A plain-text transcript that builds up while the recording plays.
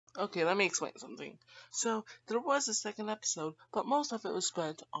Okay, let me explain something. So, there was a second episode, but most of it was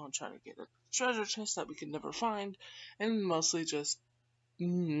spent on trying to get a treasure chest that we could never find, and mostly just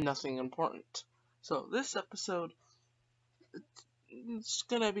nothing important. So, this episode, it's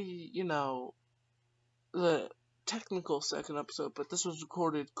gonna be, the technical second episode, but this was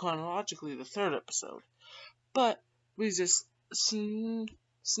recorded chronologically the third episode. But we just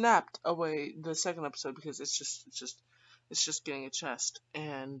snapped away the second episode because it's just getting a chest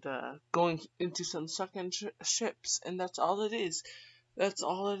and going into some sunken ships, and that's all it is. That's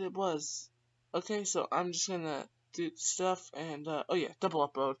all it was. Okay, so I'm just gonna do stuff, and oh yeah, double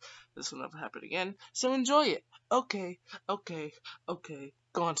upload. This will never happen again. So enjoy it. Okay.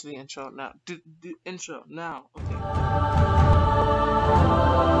 Go on to the intro now. Do intro now. Okay.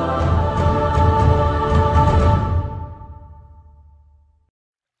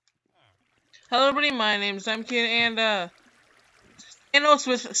 Hello everybody, my name's Kid, and Thanos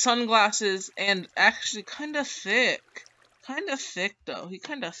with sunglasses and actually kinda thick. Kinda thick though. He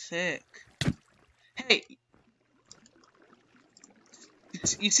kinda thick. Hey,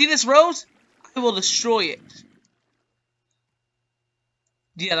 you see this rose? I will destroy it.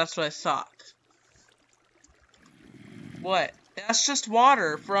 Yeah, that's what I thought. What? That's just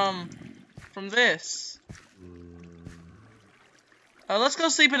water from this. Let's go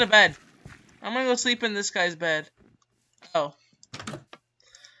sleep in a bed. I'm gonna go sleep in this guy's bed. Oh.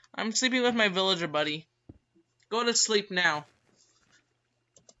 I'm sleeping with my villager buddy. Go to sleep now.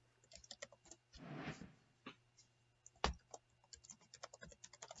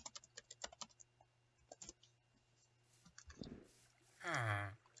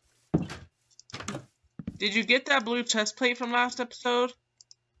 Did you get that blue chest plate from last episode?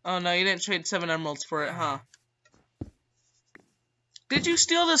 Oh no, you didn't trade 7 emeralds for it, huh? Did you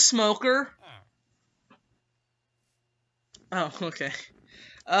steal the smoker? Oh, okay.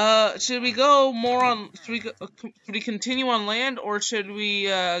 Should we go more on? Should we continue on land, or should we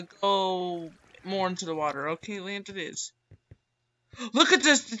go more into the water? Okay, land it is. Look at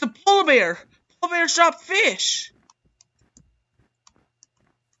this! It's a polar bear. Polar bears drop fish.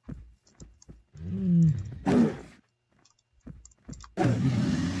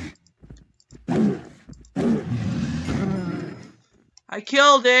 I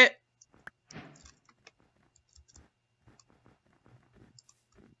killed it.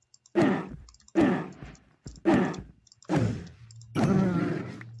 I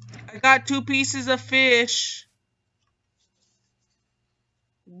got 2 pieces of fish.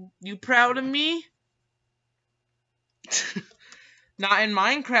 You proud of me? Not in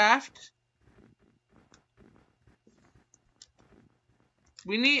Minecraft.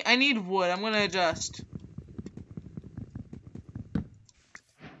 I need wood. I'm gonna adjust.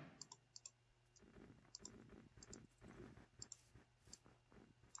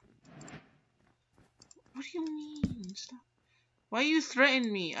 What do you mean? Stop. Why you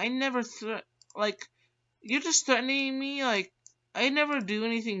threaten me? I never you're just threatening me, like, I never do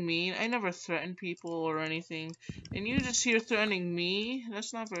anything mean. I never threaten people or anything. And you just here threatening me?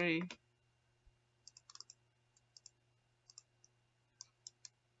 That's not very...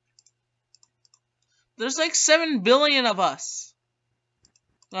 There's like 7 billion of us.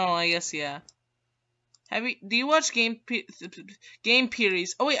 Oh, I guess, yeah. Do you watch Game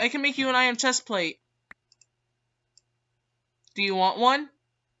Peries? Oh wait, I can make you an iron chest plate. Do you want one?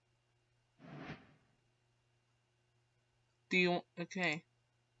 Okay.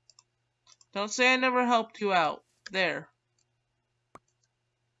 Don't say I never helped you out. There.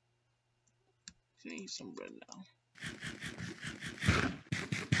 Gonna eat some bread now.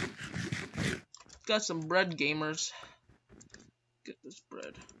 Got some bread, gamers. Get this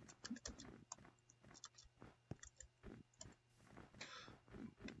bread.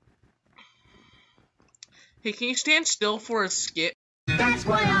 Hey, can you stand still for a skit? That's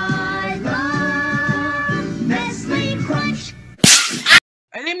why I love Nestle Crunch.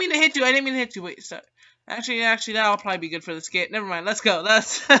 I didn't mean to hit you. Wait, stop. Actually, that'll probably be good for the skit. Never mind. Let's go.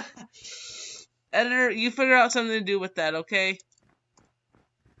 Editor, you figure out something to do with that, okay?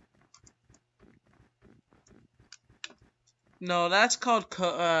 No, that's called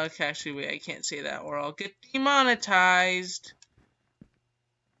actually, wait, I can't say that or I'll get demonetized.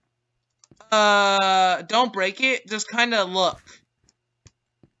 Don't break it. Just kind of look.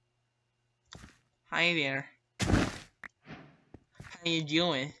 Hi there. How you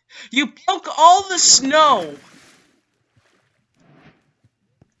doing? You broke all the snow!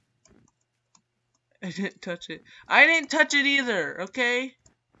 I didn't touch it. I didn't touch it either, okay?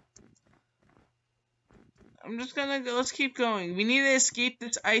 I'm just gonna go. Let's keep going. We need to escape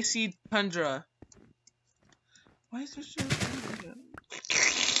this icy tundra. Why is there so...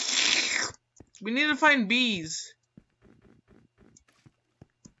 We need to find bees.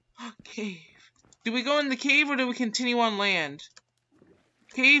 Cave. Do we go in the cave or do we continue on land?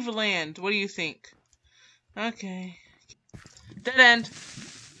 Cave land. What do you think? Okay. Dead end.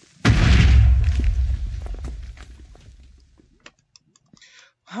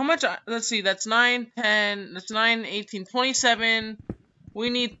 How much? Let's see. That's 9, 10. That's 9, 18, 27. We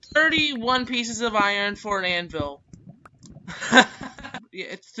need 31 pieces of iron for an anvil. Yeah,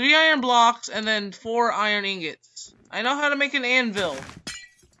 it's 3 iron blocks and then 4 iron ingots. I know how to make an anvil.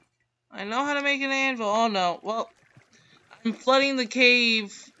 I know how to make an anvil. Oh no. Well, I'm flooding the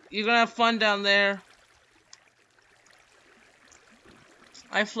cave. You're gonna have fun down there.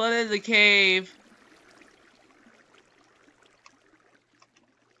 I flooded the cave.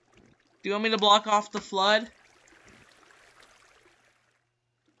 Do you want me to block off the flood?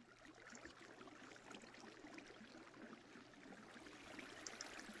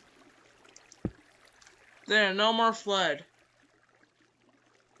 There, no more flood.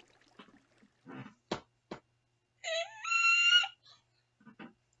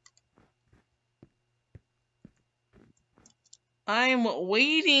 I'm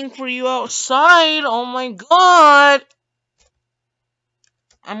waiting for you outside. Oh my god.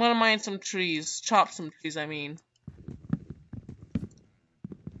 I'm gonna mine some trees. Chop some trees, I mean.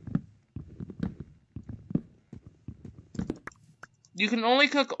 You can only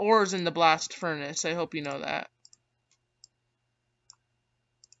cook ores in the blast furnace. I hope you know that.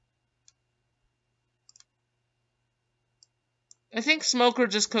 I think Smoker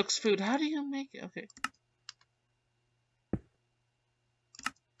just cooks food. How do you make it? Okay.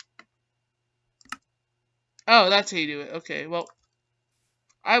 Oh, that's how you do it. Okay, well.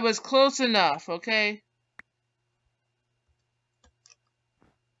 I was close enough, okay?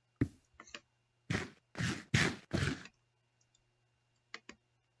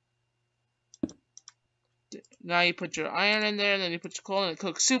 Now you put your iron in there, and then you put your coal, and it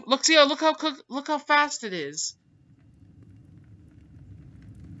cooks soup. Look, see, look how fast it is.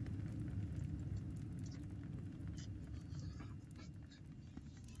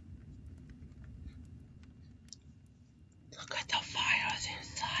 Look at the fires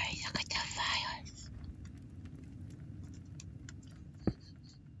inside. Look at the fires.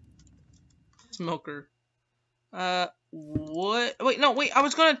 Smoker. Wood. Wait, no, wait. I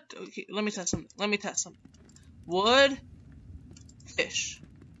was gonna. Okay, let me test something. Wood. Fish.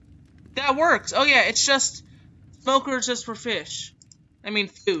 That works. Oh yeah, it's just Smoker is just for fish. I mean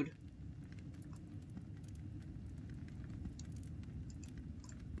food.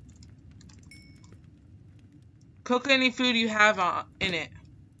 Cook any food you have in it.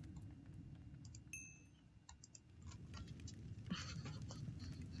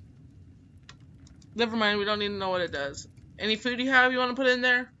 Never mind, we don't need to know what it does. Any food you have you want to put in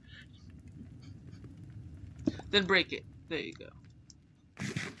there? Then break it. There you go.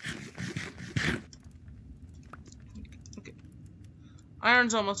 Okay.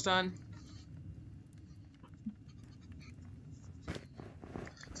 Iron's almost done.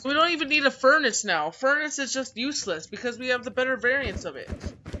 So we don't even need a furnace now. Furnace is just useless because we have the better variants of it.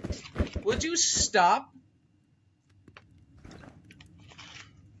 Would you stop?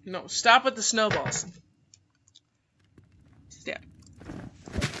 No, stop with the snowballs. Yeah.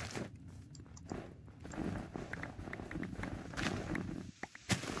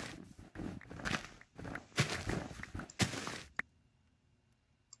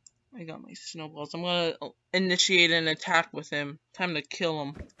 I got my snowballs. I'm gonna initiate an attack with him. Time to kill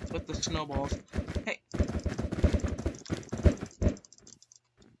him with the snowballs. Hey.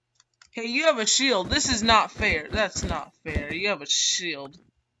 Hey, you have a shield. This is not fair. That's not fair. You have a shield.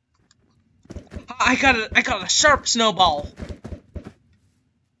 I got a sharp snowball.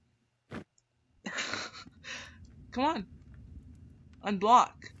 Come on.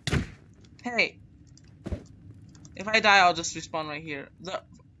 Unblock. Hey. If I die, I'll just respawn right here.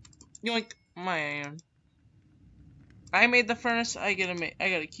 Yoink, my iron. I made the furnace. I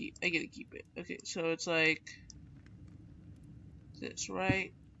gotta keep it. Okay, so it's like this,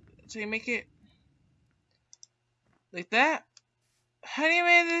 right? So you make it like that. How do you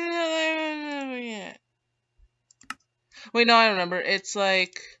make this? Wait, no, I remember. It's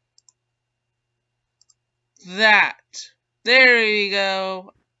like that. There you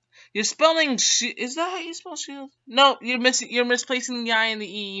go. You're spelling is that how you spell shield? No, you're misplacing the I and the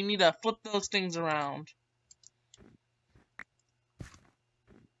E. You need to flip those things around.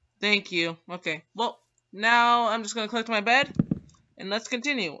 Thank you. Okay. Well, now I'm just gonna collect my bed and let's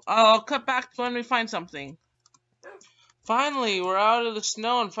continue. I'll cut back to when we find something. Finally, we're out of the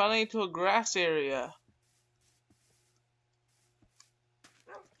snow and finally into a grass area.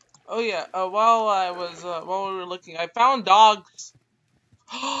 Oh yeah, while we were looking, I found dogs.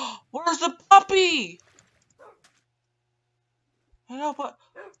 Where's the puppy? I know, but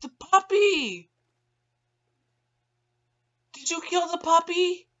the puppy! Did you kill the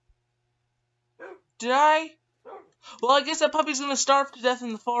puppy? Did I? Well, I guess that puppy's gonna starve to death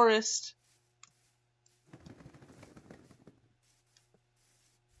in the forest.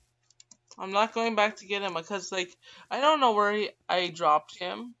 I'm not going back to get him because, like, I don't know where I dropped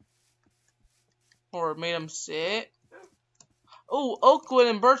him. Or made him sit. Oh, oak wood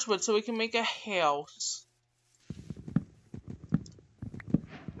and birch wood so we can make a house.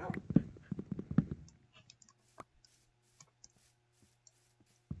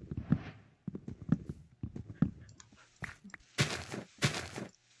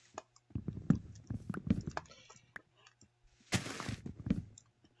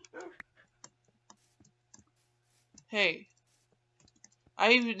 Hey,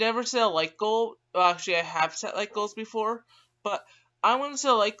 I've never set a light goal. Well, actually, I have set light goals before, but I want to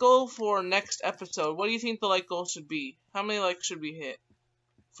set a light goal for next episode. What do you think the light goal should be? How many likes should we hit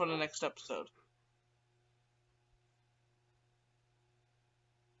for the next episode?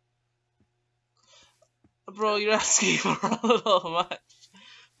 Bro, you're asking for a little much.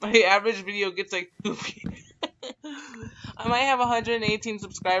 My average video gets like 2 views. I might have 118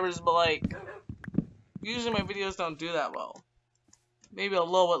 subscribers, but like, usually my videos don't do that well. Maybe a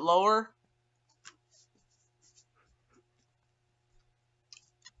little bit lower.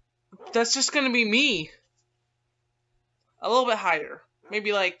 That's just gonna be me. A little bit higher.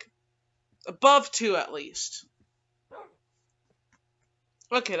 Maybe like above 2 at least.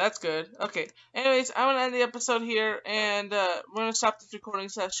 Okay, that's good. Okay. Anyways, I'm gonna end the episode here, and we're gonna stop this recording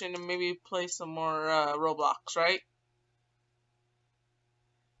session and maybe play some more Roblox, right?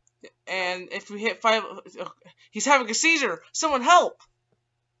 And if we hit 5, he's having a seizure. Someone help!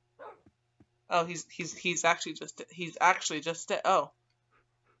 Oh, he's actually just dead. Oh.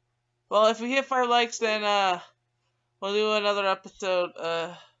 Well, if we hit 5 likes, then we'll do another episode.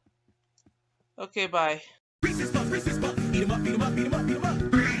 Okay, bye.